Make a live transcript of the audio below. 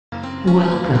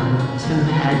Welcome to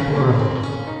Mad World.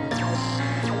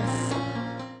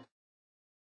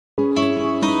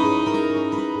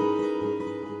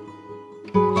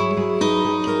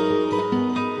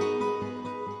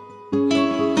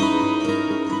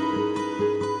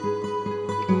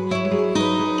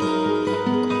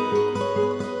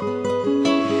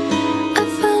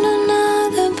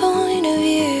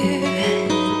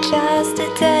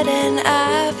 Dead-end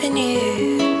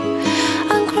avenue,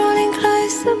 I'm crawling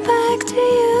closer back to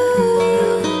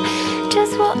you.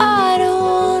 Just what I don't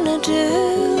wanna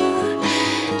do,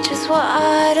 just what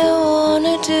I don't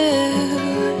wanna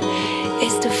do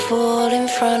is to fall in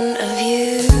front of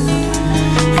you.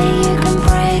 And you can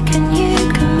break and you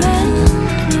can mend,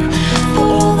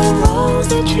 follow the roles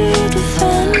that you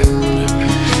defend.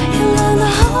 You learn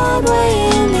the hard way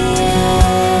in the end.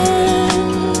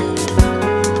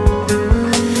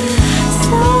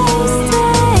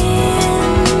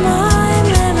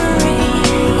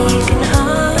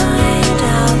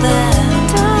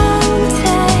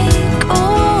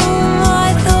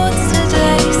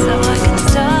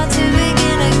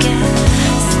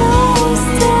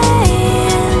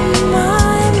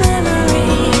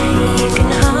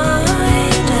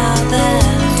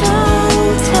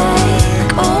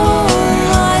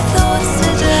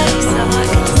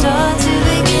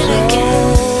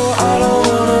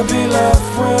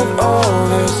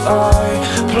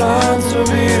 To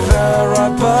be there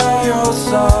right by your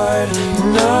side.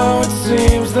 Now it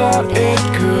seems that it